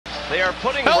They are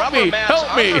putting rubber mats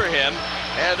under him,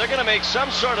 and they're going to make some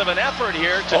sort of an effort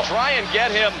here to try and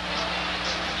get him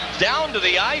down to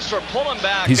the ice or pull him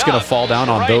back. He's going to fall down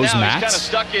on those mats. He's kind of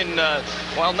stuck in,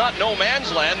 well, not no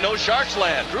man's land, no Sharks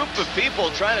land. Group of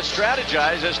people trying to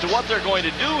strategize as to what they're going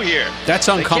to do here. That's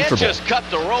uncomfortable. They can't just cut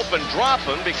the rope and drop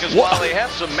him, because while they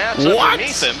have some mats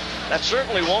underneath him, that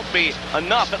certainly won't be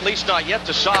enough, at least not yet,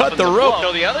 to soften the rope. You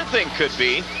know, the other thing could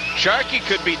be, Sharkie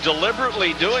could be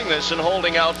deliberately doing this and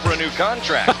holding out for a new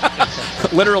contract.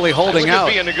 Literally holding out.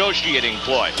 This could be a negotiating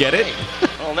ploy. Get it?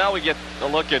 Well, now we get a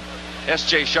look at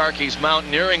S.J. Sharkie's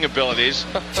mountaineering abilities,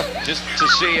 just to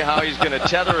see how he's going to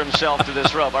tether himself to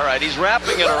this rope. All right, he's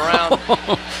wrapping it around over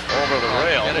the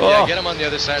rail. Yeah, get him on the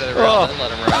other side of the rail, then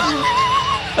let him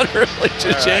rest. Really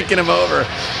just yanking him over.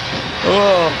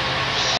 Oh.